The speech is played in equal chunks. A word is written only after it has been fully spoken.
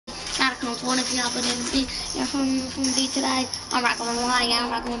I'm 20 feet up in the yeah, from D today. I'm rocking on the line, yeah, I'm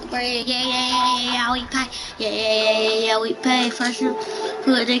rocking with the bread. Yeah, we pay. Yeah, we pay for sure.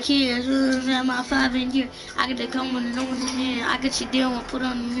 Put the kids in my 5 in here. I get to come on the nose in here. I get you deal and put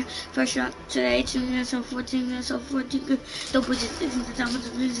on here. First shot to the 18 minutes, so 14 minutes, so 14 good. Don't put your things in the top of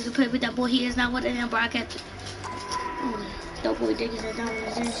the music to play with that boy. He is not what the damn broadcast. Dope boy digging it down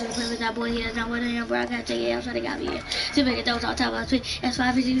with the to play with that boy. He is not what the damn broadcast. Take it outside, they got me here. To make it those on top of the street. That's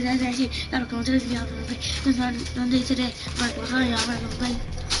 5 50, that's that shit. Gotta come to the video. That's not one day today. I'm gonna play.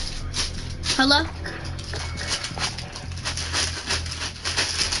 Hello?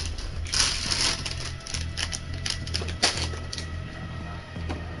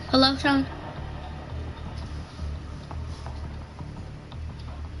 Hello, Sean?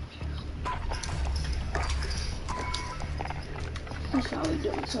 I'm probably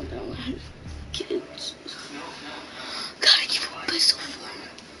doing something with his kids. Gotta keep a pistol from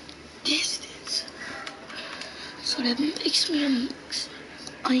distance. So that makes me a mix.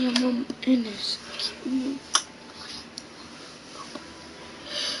 I am in this.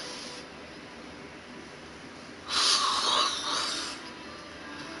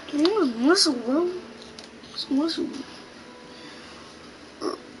 Muscle, bro. It's muscle.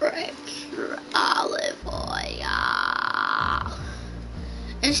 Extra olive oil.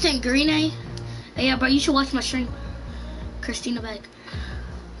 Instant green, eh? Hey, yeah, bro, you should watch my stream. Christina Beck.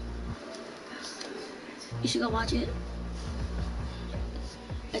 You should go watch it.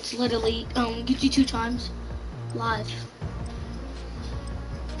 It's literally, gives you 2 times live.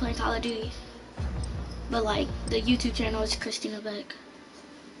 Playing Call of Duty. But like, the YouTube channel is Christina Beck.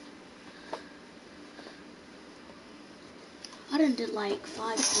 I done did like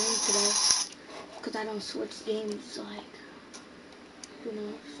 5 games today. Because I don't switch games like, you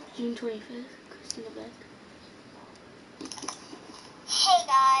know, June 25th, Christina Beck. Hey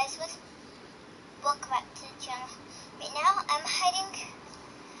guys, welcome back to the channel. Right now, I'm hiding.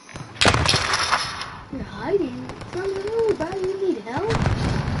 You're hiding? From who, bro? You need help?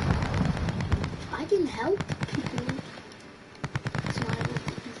 I can help people. That's why I want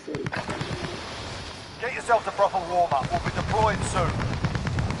to be fake. Get yourself to proper warm-up. We'll be deployed soon.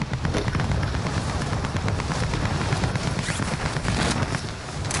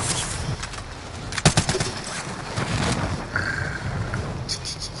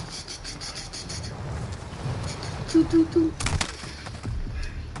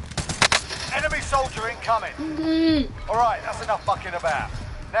 Enemy soldier incoming. Alright, that's enough fucking about.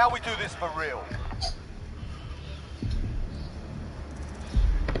 Now we do this for real.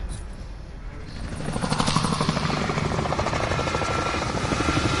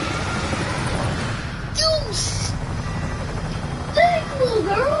 Juice! Thanks, little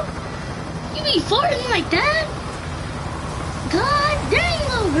girl. You be farting like that? God dang,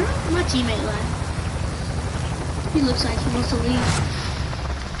 little girl. My teammate lied. He looks like he wants to leave.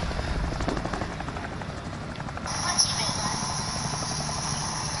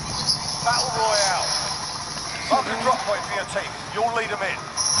 Battle Royale. Mark a drop point for your team. You'll lead them in.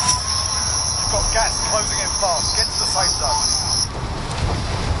 You've got gas closing in fast. Get to the safe zone.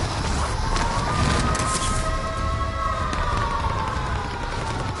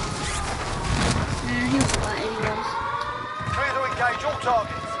 He was a lot anyways. Clear to engage all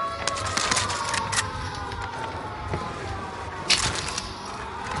targets.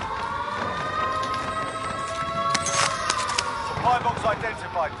 Supply box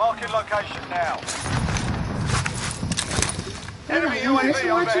identified. Marking location now. Enemy UAV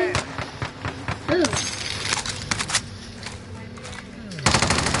overhead. Ooh.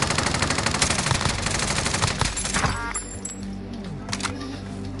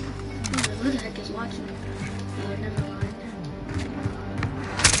 Who the heck is watching? Oh, never mind.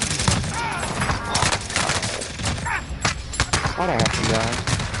 What happened, guys?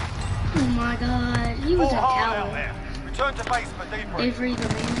 Oh my god, he was a Full hard out coward. there. Return to base for debrief. Avery the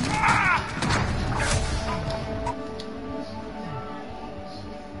man.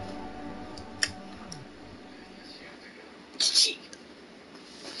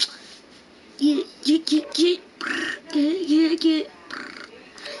 Yeah.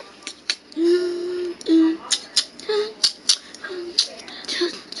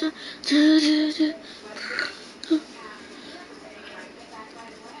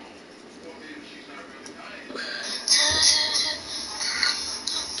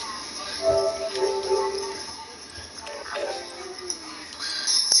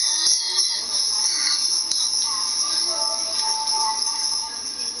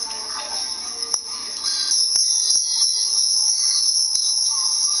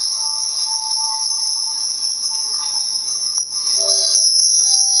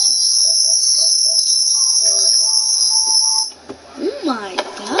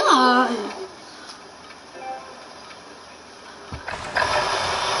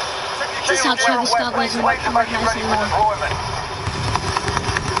 how Travis Scott was in Fortnite.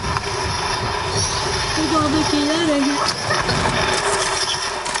 We're gonna make it out of here.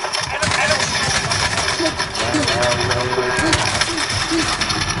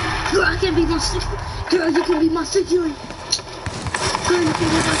 Girl, I can be my girl, you can be my security. Girl, you can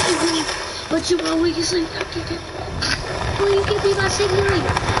be my security. But you are weak as okay. Well, you can be my security.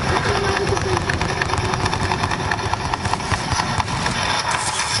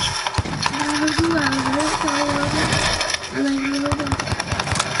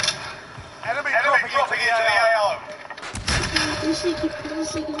 Enemy dropping into the AO.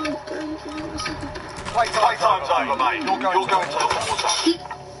 Playtime's over, mate. You're going to the water.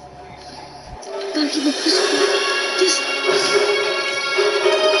 Don't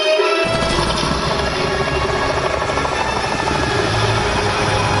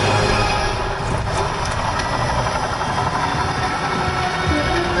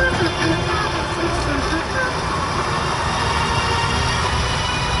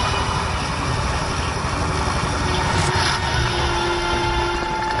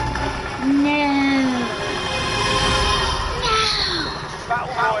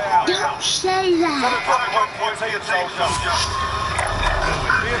say that.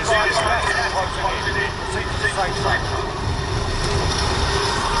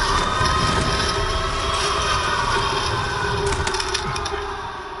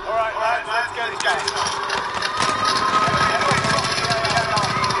 All right, lads, let's get it going.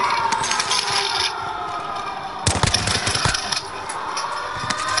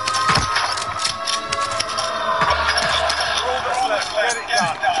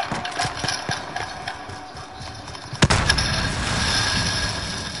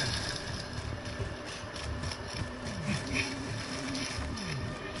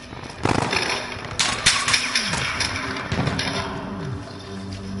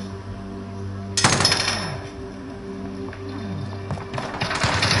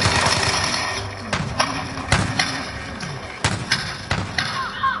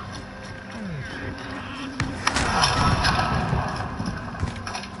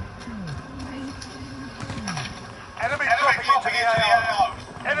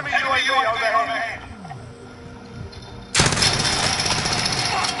 Enemy UAV overhead.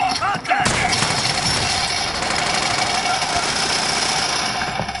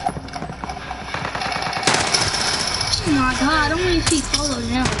 Oh my god, only if he follows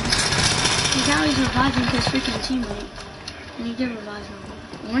him. He's always reviving his freaking teammate. And he did revive him.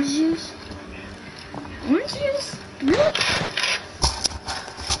 Orange juice? Orange juice? Really?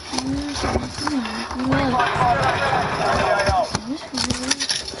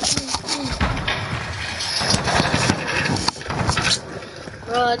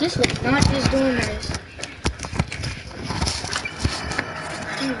 Bro, this was not just doing this.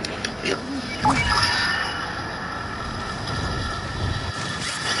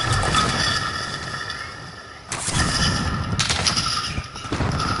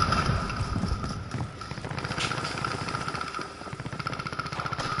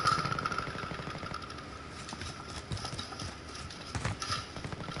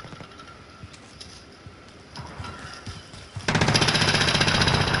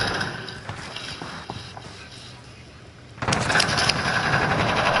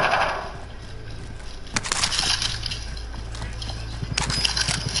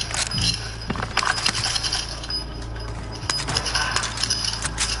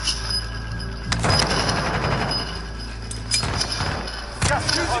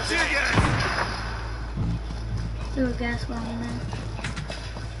 Threw a gas bomb in there.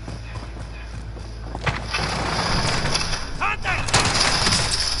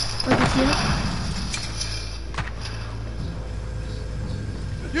 What did you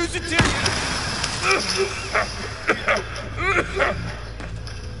see? Use it, Tim.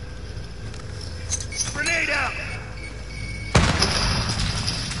 Grenade out.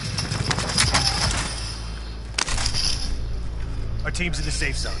 Our team's in the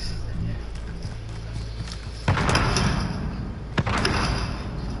safe zone.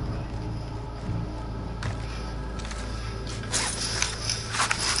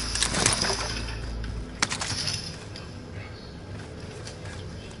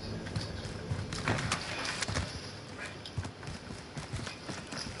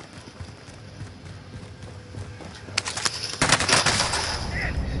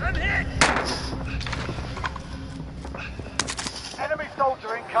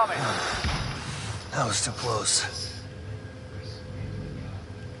 Soldier incoming. That was too close.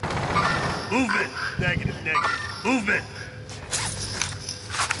 Movement. Negative, negative. Movement.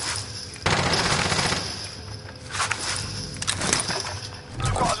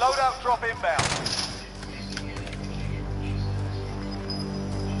 You've got a load Loadout drop inbound.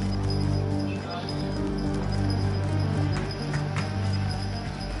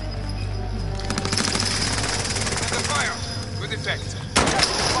 Under fire. Good effect.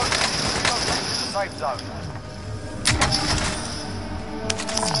 Safe zone.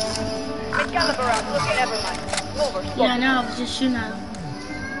 Caliber out. Look at everyone. Over. Yeah, I know. I was just shooting at him.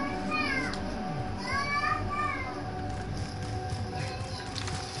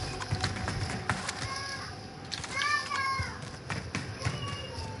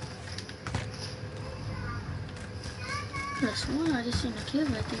 That's one. I just seen a kill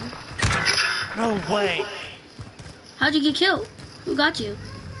right there. No way. How'd you get killed? Who got you?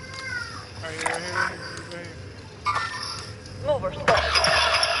 Right here, right here, right here. Mover. You're the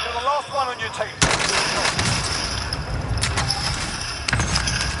last one on your team.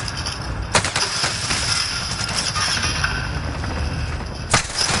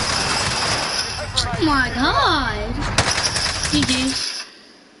 Oh my god. GG.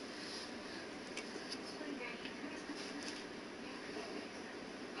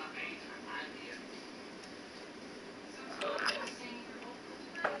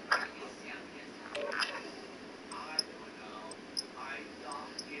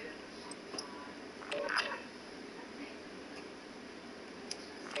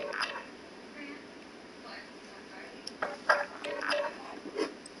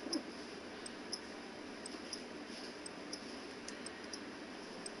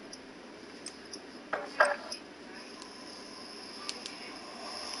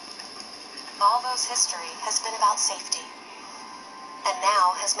 Volvo's history has been about safety, and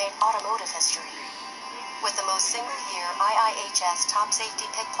now has made automotive history, with the most single-year IIHS Top Safety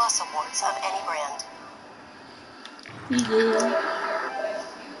Pick Plus awards of any brand.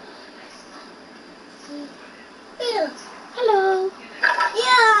 Yeah. Hello.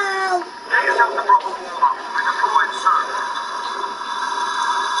 Yeah.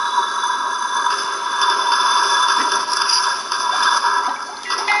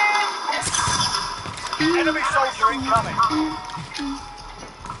 Enemy soldier incoming.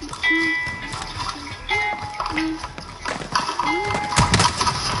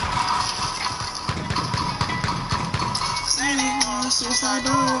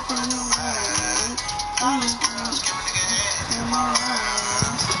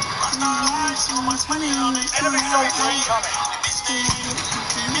 Enemy soldier incoming.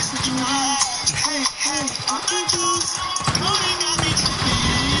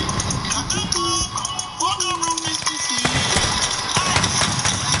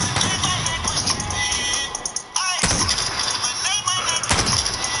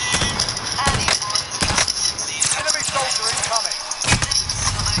 Enemy soldier incoming.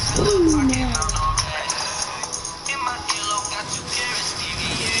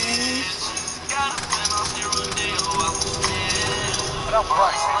 Enough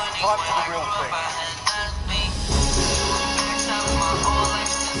practice. Time for the real thing.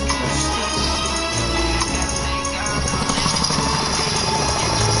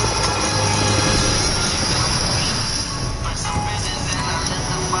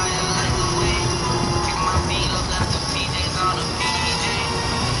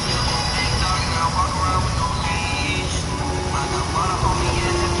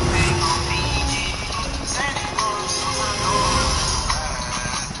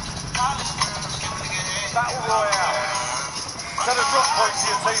 Battle Royale. Set a drop point to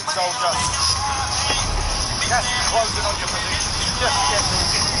your team, soldier. Gas is closing on your position. Just get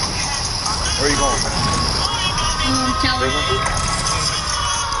moving. Where are you going, man? Tower.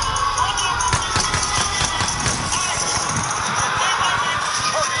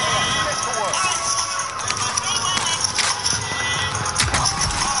 Get to work.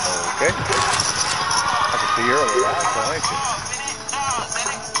 Okay. I can see you earlier. I like it.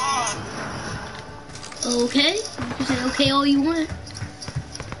 Okay. You say okay all you want.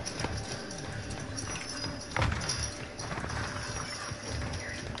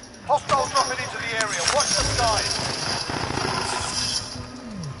 Hostiles dropping into the area. Watch the skies.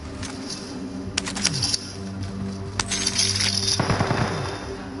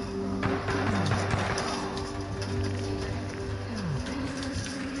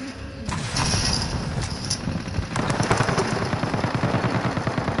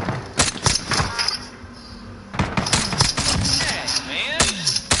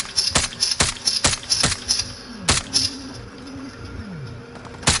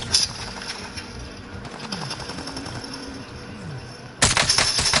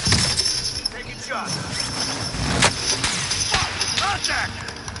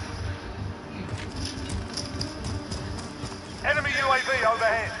 Enemy UAV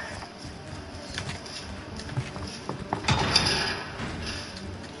overhead.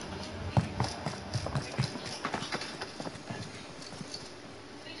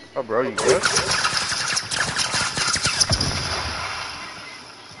 Oh, bro, you good?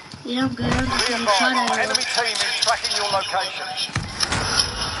 Yeah, I'm good. I'm just Be getting advised, shot at. enemy team is tracking your location.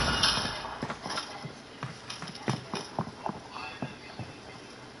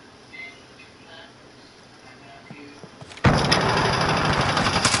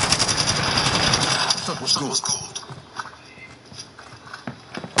 What's good?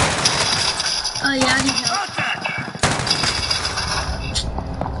 Oh yeah, I need help.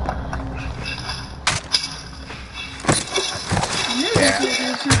 I knew that's what he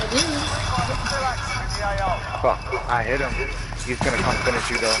was trying to do. Still active in the AO. Fuck, I hit him. He's gonna come finish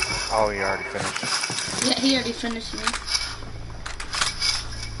you though. Oh, he already finished. Yeah, he already finished me.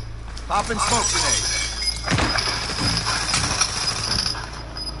 Popping smoke grenade.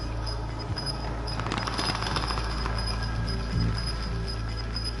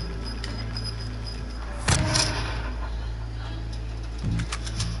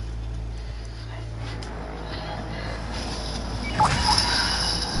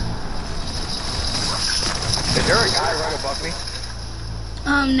 Is there a guy right above me?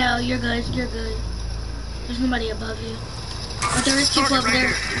 No, you're good. You're good. There's nobody above you. But there is people over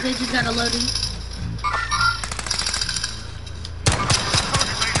there. They just got a loading.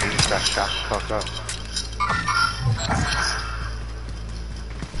 He just got shot the fuck up.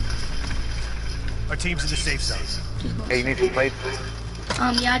 Our team's in the safe zone. Just go. Hey, you need some plates?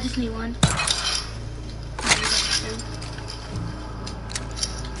 Yeah, I just need one.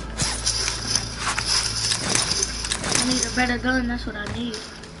 I need a better gun, that's what I need.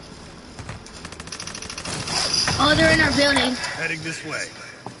 Oh, they're in our building. Heading this way.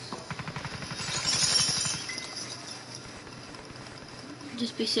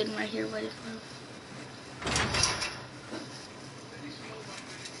 Just be sitting right here waiting for them.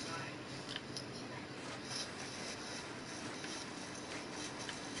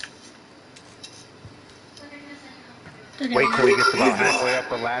 Wait till he gets about halfway up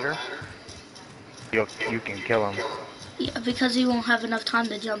the ladder. You can kill him. Yeah, because he won't have enough time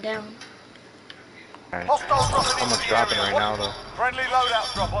to jump down. Alright. Hostiles dropping Someone's into dropping the right area. now though. Friendly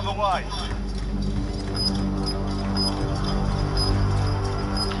loadout drop on the way.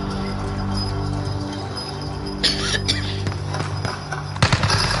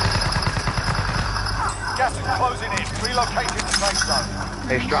 Gas is closing in. Relocating the safe zone.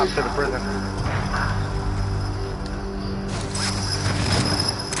 He's dropped to the prison.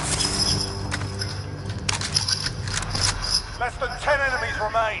 Less than 10 enemies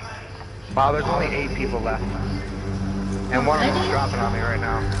remain. Wow, there's only 8 people left. And one of them's dropping on me right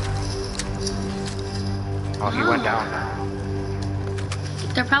now. Oh, he went down.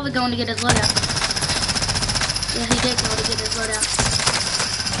 They're probably going to get his loadout. Yeah, he did go to get his loadout.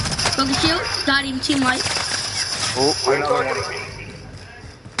 Broken shield, got him, team white. Oh, another one.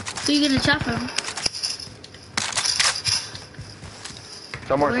 Who you gonna chop him?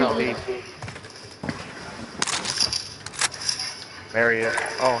 Somewhere Where are you? southeast. There he is.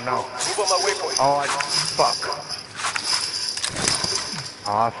 Oh no. Oh, fuck.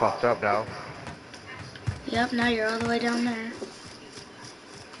 Oh, I fucked up, though. Yep, now you're all the way down there.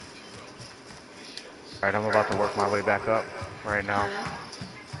 Alright, I'm about to work my way back up right now.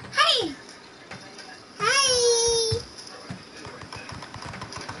 Hey! Hi!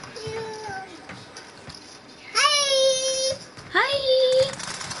 Hi! Hi!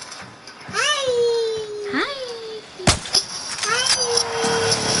 Hi! Hi!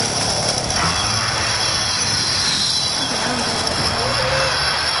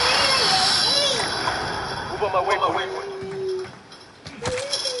 Move on my way,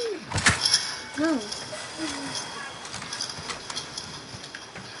 Go.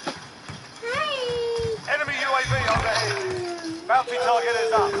 Enemy UAV overhead. Bounty target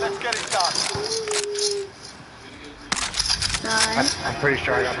is up. Let's get it done. God. I'm pretty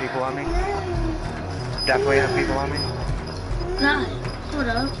sure I got people on me. Definitely have people on me. God. Hold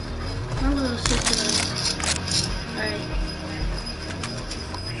up. My little sister. Alright.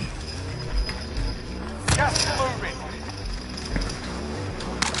 Gas is moving.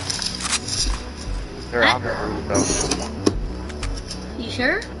 They're on the roof, though. You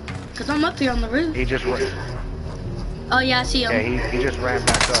sure? Because I'm up here on the roof. He just ran. Oh, yeah, I see him. Yeah, he just ran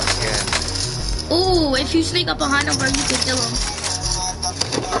back up. Yeah. Ooh, if you sneak up behind him, bro, you can kill him.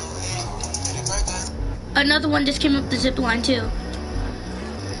 Another one just came up the zip line, too.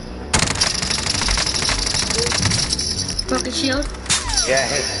 Broken shield. Yeah,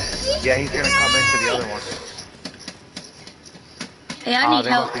 he's gonna come into the other one. Hey, I need they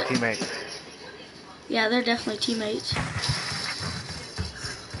help. must be teammates. Yeah, they're definitely teammates.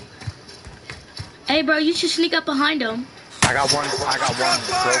 Hey, bro, you should sneak up behind him. I I got one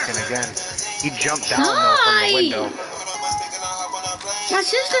broken again. He jumped down though from the window. My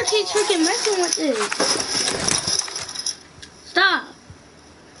sister keeps freaking messing with this. Stop.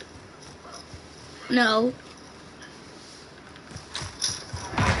 No.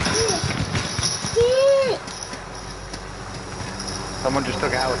 Someone just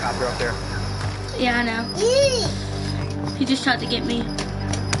took a helicopter up there. Yeah, I know. He just tried to get me.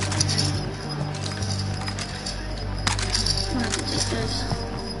 I'll have to take this.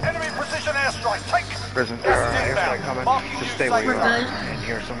 Enemy precision airstrike. Take. Prison airstrike coming. Just stay where you are. In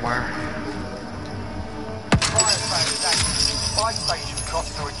here somewhere. Fire station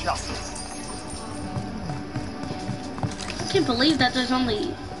cost to adjust. I can't believe that there's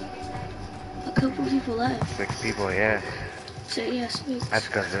only a couple people left. 6 people, yeah. So yeah, 6. That's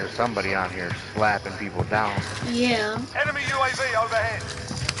because there's somebody on here slapping people down. Yeah. Enemy UAV overhead.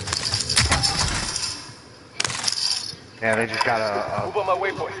 Yeah, they just got a Move on my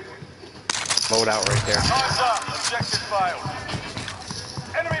waypoint. loadout right there. Time's up. Objective failed.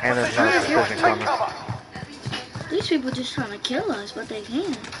 Enemy And there's precision another airstrike. prison Take coming. cover. These people just trying to kill us, but they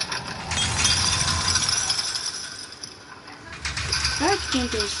can't. That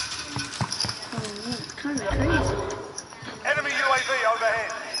can't is. Oh man, it's kind of crazy. Enemy UAV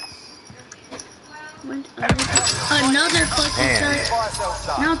overhead. Another cluster strike. Fire cells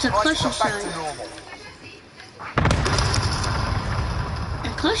done. Now it's a Prices cluster are back to strike. normal.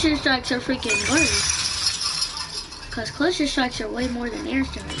 And cluster strikes are freaking worse. Because cluster strikes are way more than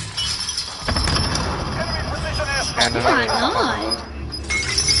airstrikes. Enemy precision airstrike. And Oh my another god.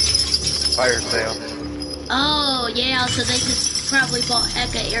 fire sale. Oh yeah, so they just probably bought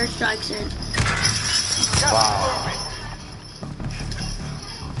Eka airstrikes in. Gas Wow. moving.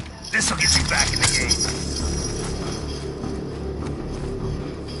 This'll get you back in the game.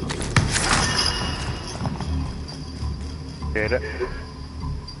 Did it?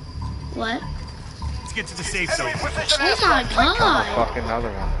 What? Let's get to the safe zone. Enemy precision Oh my airstrike. god. Fucking another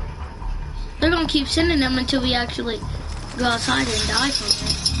one. They're gonna keep sending them until we actually go outside and die from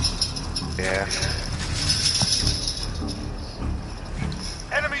it. Yeah.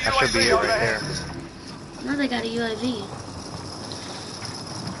 Enemy That should be UAV it right overhead. there. Now they got a UAV.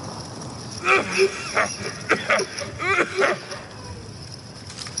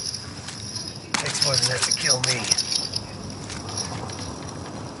 Takes more than that to kill me.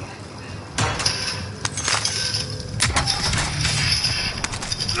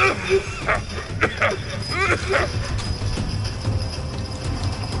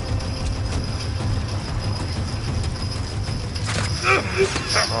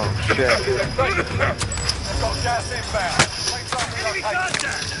 Oh shit. They've got gas inbound. Take some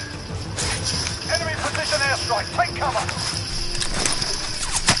relocation. Enemy precision airstrike. Take cover.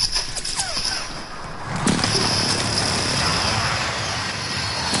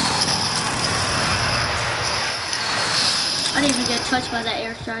 I didn't even get touched by that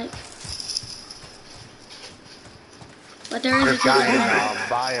airstrike. But there is There's a a guy in guy.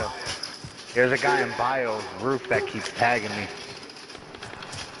 bio. There's a guy in bio's roof that keeps tagging me.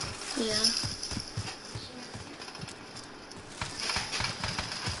 Yeah.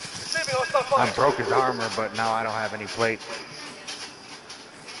 I broke his armor, but now I don't have any plates.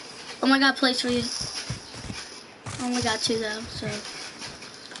 Oh my god, plates for you. I only got 2 though, so.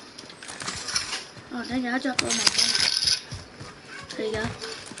 Oh dang it, I dropped all my money. There you go.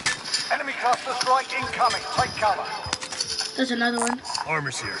 Enemy cluster strike incoming. Take cover. There's another one.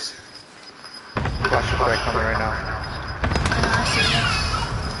 Armor's here. Cluster strike coming right now. I see it.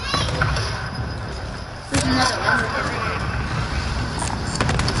 There's another one.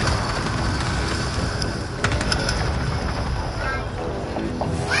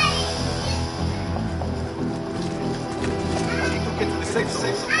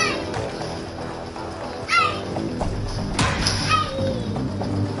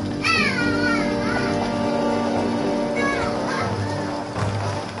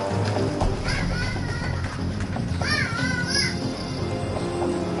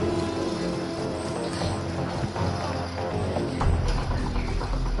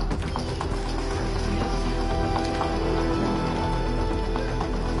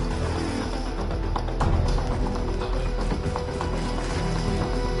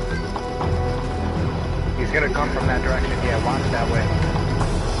 He's gonna come from that direction. Yeah, watch that way.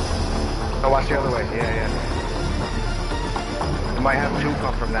 Oh, watch the other way. Yeah, yeah. You might have 2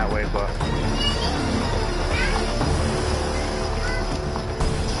 come from that way, but...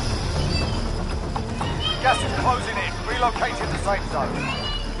 Gas is closing in. Relocating the safe zone.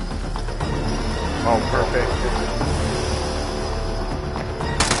 Oh, perfect.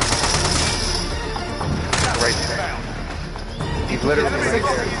 Gas Right is there. inbound. He's literally Enemy right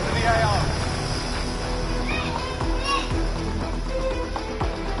dropping there. into the AO.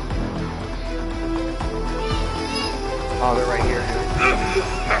 Oh, they're right here.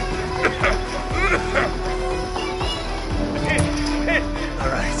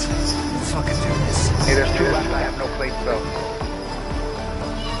 Alright, let's fucking do this. Hey, there's two left. I have no plates though.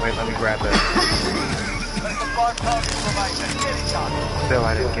 Wait, let me grab that. Less than 5 targets remaining. Get it done. Still,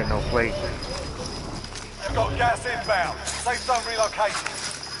 I didn't get no plates. You've got gas inbound. Safe zone relocation.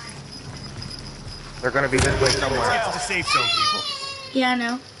 They're gonna be this way Let's somewhere. get to the safe zone, people. Yeah, I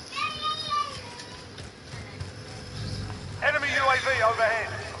know. Enemy UAV overhead.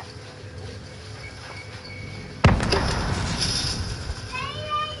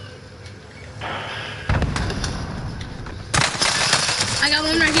 I got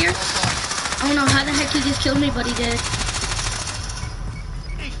one right here. I don't know how the heck he just killed me, but he did.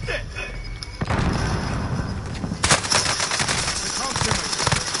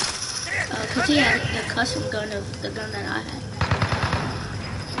 Cause he had the custom gun of the gun that I had.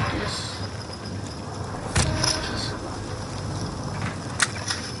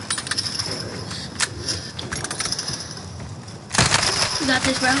 You got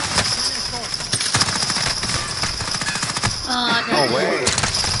this, bro. No way.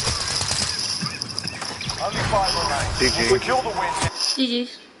 Only 5 remain. GG. Secure the win.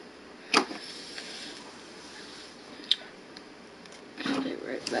 GG's. I'll be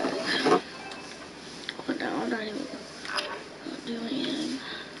right back. Oh no, I'm not even doing anything.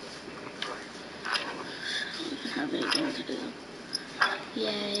 I don't even have anything to do.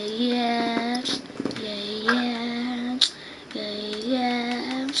 Yeah, yeah. Yeah, yeah. Yeah,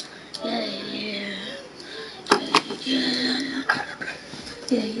 yeah. Yeah, yeah.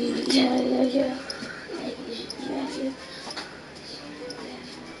 Yeah, yeah.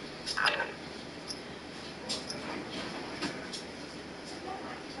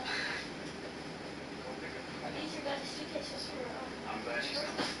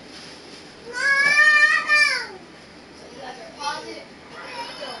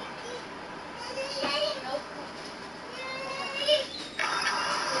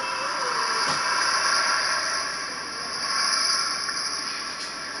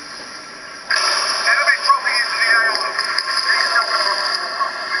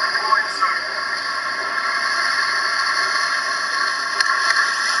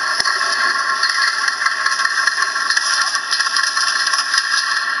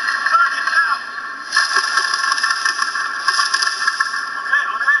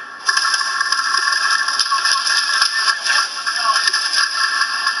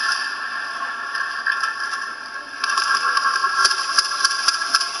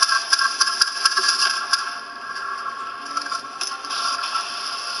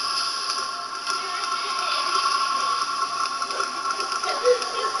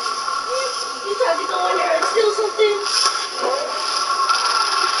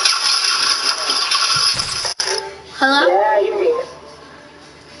 Hello? Yeah, you mean.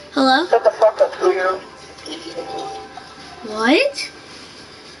 Hello? Shut the fuck up, Julio. What?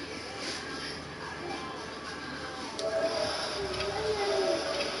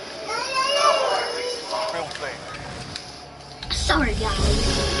 Real thing. Sorry,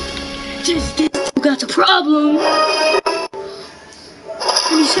 guys. Just got a problem.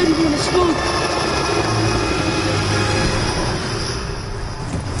 And he said he wanted to smoke.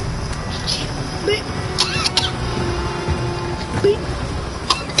 Beep. Beep.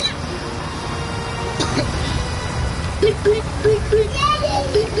 Beep, beep, beep, beep.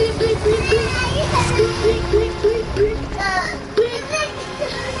 Beep, beep, beep, beep, beep. Beep, beep, beep, beep, beep. Beep.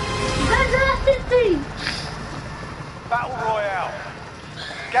 That's not 15. Battle Royale.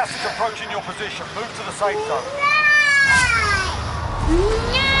 Gas is approaching your position. Move to the safe zone.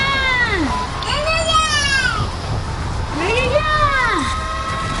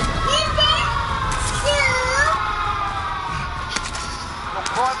 Your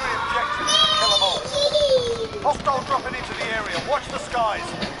primary objective is to kill them all. Hostile dropping into the area. Watch the skies.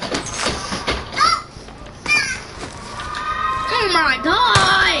 Oh my god!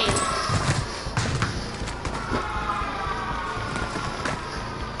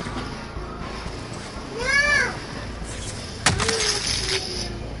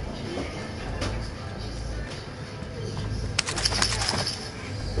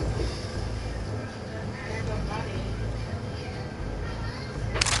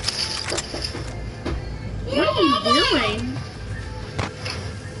 What are you doing?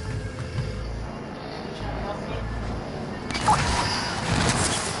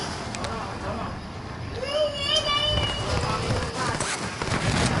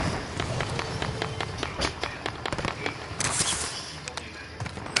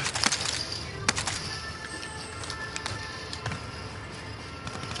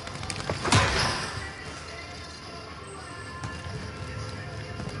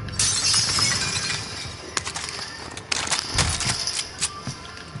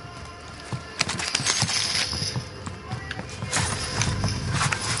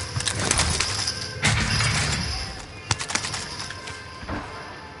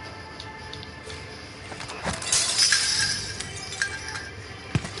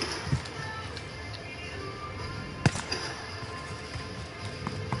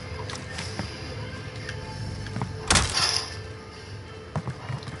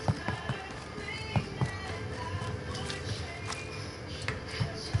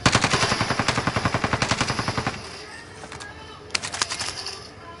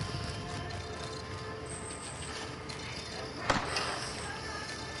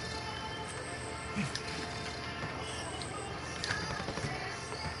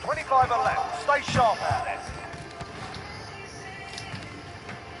 45 are left. Stay sharp out there.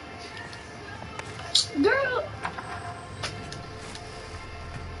 Girl!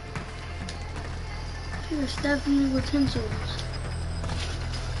 You're stabbing me with pencils.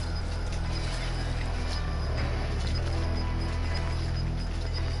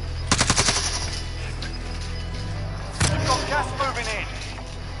 You've got gas moving in.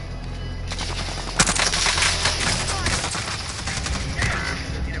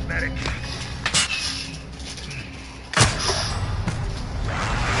 Need a medic.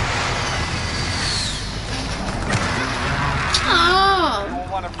 Oh! You're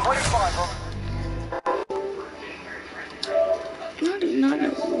one of 25 of I do not know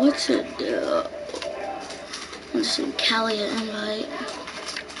what to do. Let's send Callie an invite.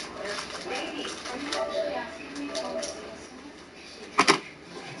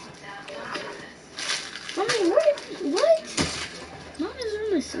 I mean, what? Why this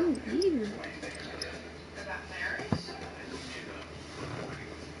room is so weird?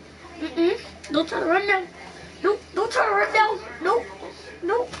 Don't try to run now. Nope, don't try to run now. Nope,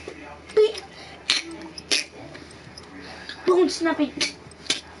 nope. Beep. Bone snapping.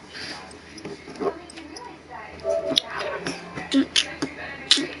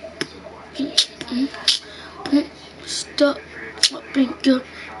 Stop being good.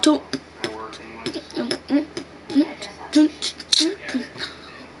 Don't.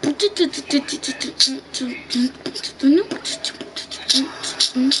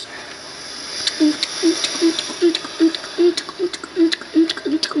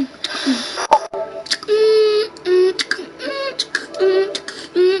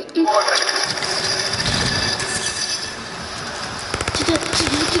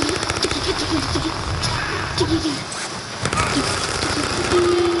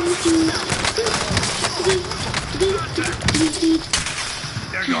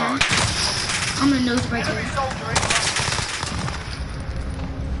 They're gone. I'm a nose breaker.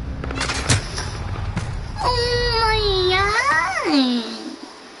 Oh my god!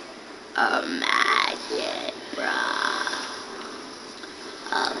 Imagine, bro.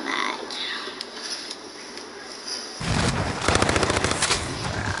 Imagine.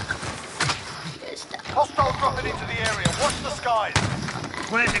 Hostile dropping into the area. Watch the skies.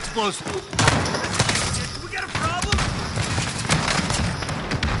 Plant explosive. We got a problem?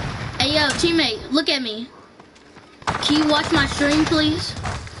 Hey yo, teammate, look at me. Can you watch my stream, please?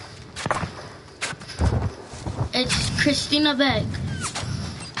 It's Christina Beck.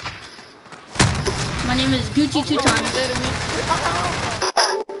 My name is Gucci 2 times.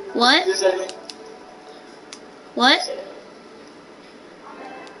 What? What?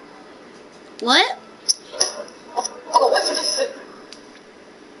 What?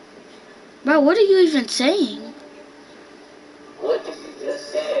 Bro, what are you even saying? What did you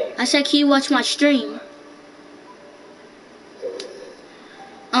just say? I said, can you watch my stream?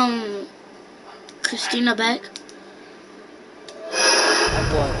 Christina Beck.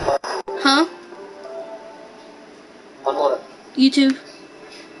 Huh? On what? YouTube.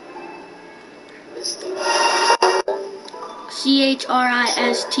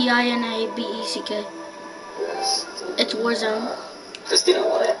 CHRISTINABECK. It's Warzone. Christina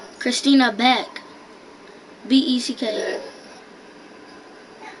what? Christina Beck. BECK.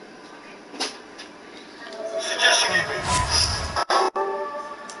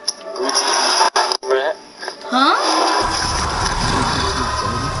 Huh?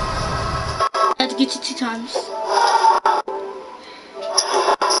 I have to get you 2 times.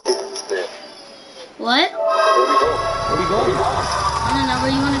 What? Where we going? I don't know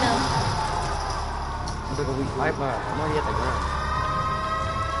where you want to go. I'm already at the ground.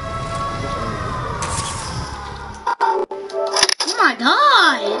 Oh my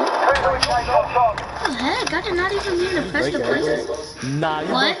god! What the heck? I did not even mean to press the button. Nah,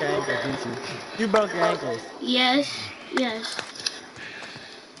 you What? broke your ankles, didn't you? You broke your ankles. Yes, yes.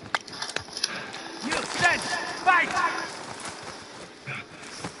 You stand! Fight!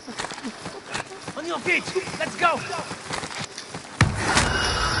 On your feet! Let's go!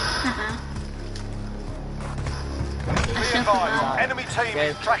 I Be still advised, forgot. enemy team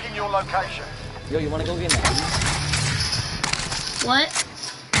is tracking your location. Yo, you wanna go get in the heli? What?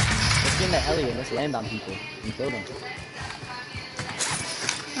 Let's get in the heli and let's land on people and kill them.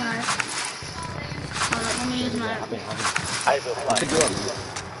 Alright. Hold up, let me use my... Hop in. I will fly. Could go up.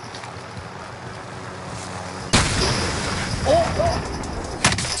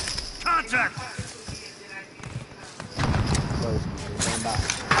 Contact! Close. Stand by.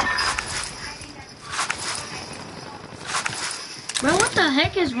 Bro, what the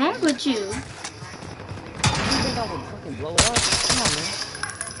heck is wrong with you? You think I would fucking blow it up? Come on, man.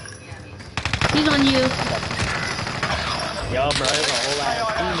 He's on you. Yo, bro, there's a whole lot of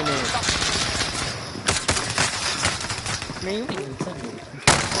steam in there. Man, you ain't even touch me.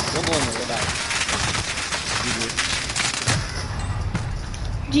 We'll go in there, we'll die.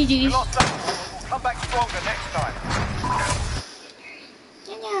 You GG's. lost that one. We'll come back stronger next time.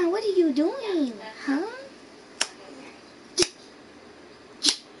 Yeah, what are you doing? Huh?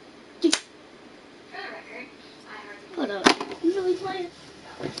 Hold up. You really playing?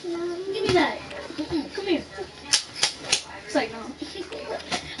 Give me that. Come here. It's like, no.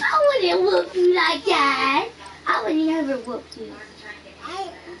 I wouldn't whoop you like that. I would never whoop you.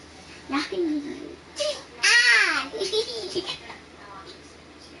 Back to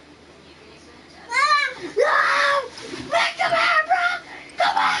me, bro!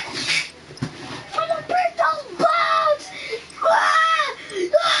 Come on! I'm gonna break those bones!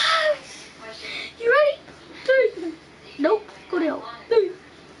 You ready? 3. Nope. Go down. 3.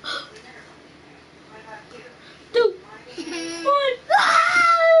 2. 1.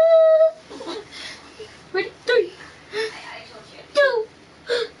 Ready? 3. 2.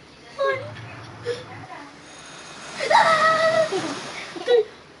 1. 3.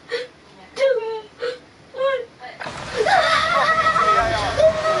 2. 1.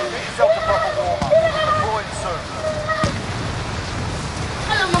 Get yourself a proper warm-up. Deploying soon.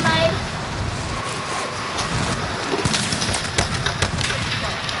 Hello, my babe.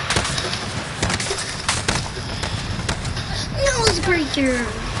 Nose breaker.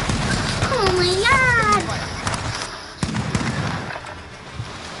 Oh my god.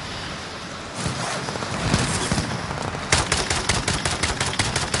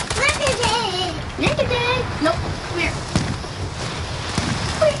 Look at that. Nope. Come here.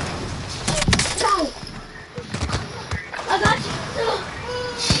 Wait. No. I got you.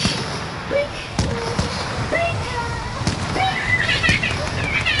 Break. Break.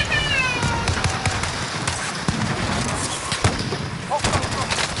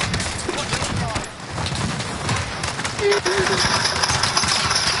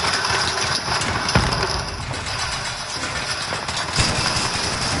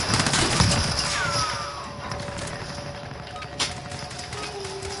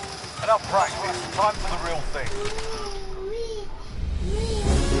 Enough practice. Time for the real thing.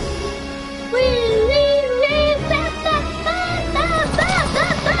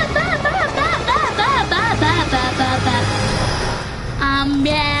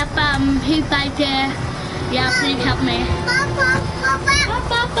 He's right there. Yeah, please help me.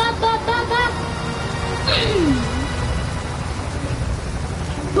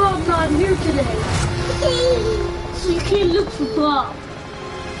 Bob's not here today. So you can't look for Bob.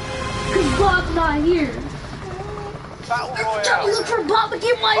 Because Bob's not here. Battle Don't Royale. look for Bob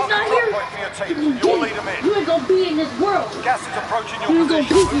again while he's not Drop here. point for your team. You'll lead them in. You ain't gonna be in this world. Gas is approaching You your ain't gonna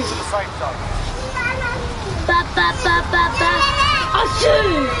position. be Move here. to the safe zone. Ba ba ba ba ba. I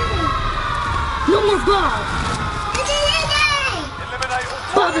see. No more Bob. Eliminate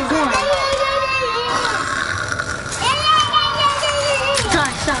all Bob is gone.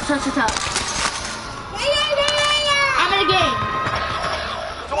 Stop. I'm in the game.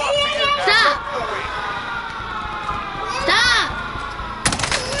 It's all up to you now. Stop. Look for the win. Stop.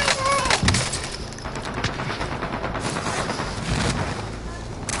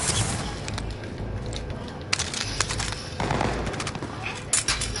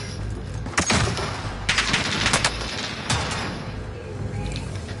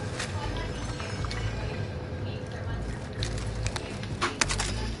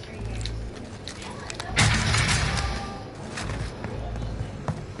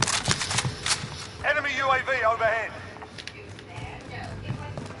 Enemy UAV overhead.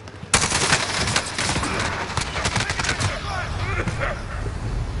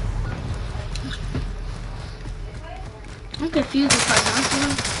 I'm confused if I knocked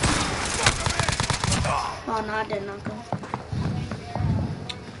him. Oh no, I didn't knock him.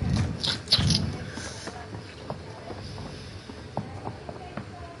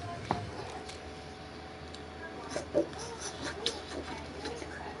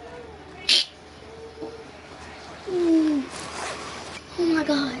 Ooh. Oh my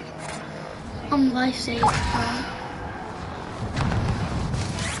god. I'm life saved.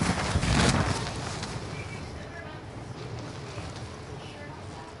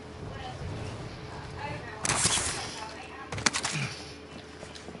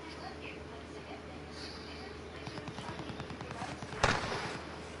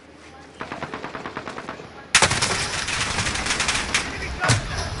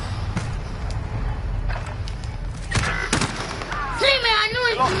 I knew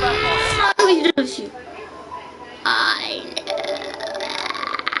it. I knew he did shoot. I know.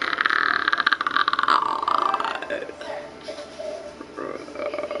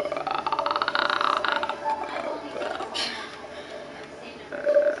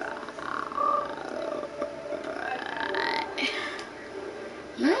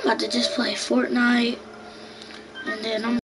 about to just play Fortnite, and then I'm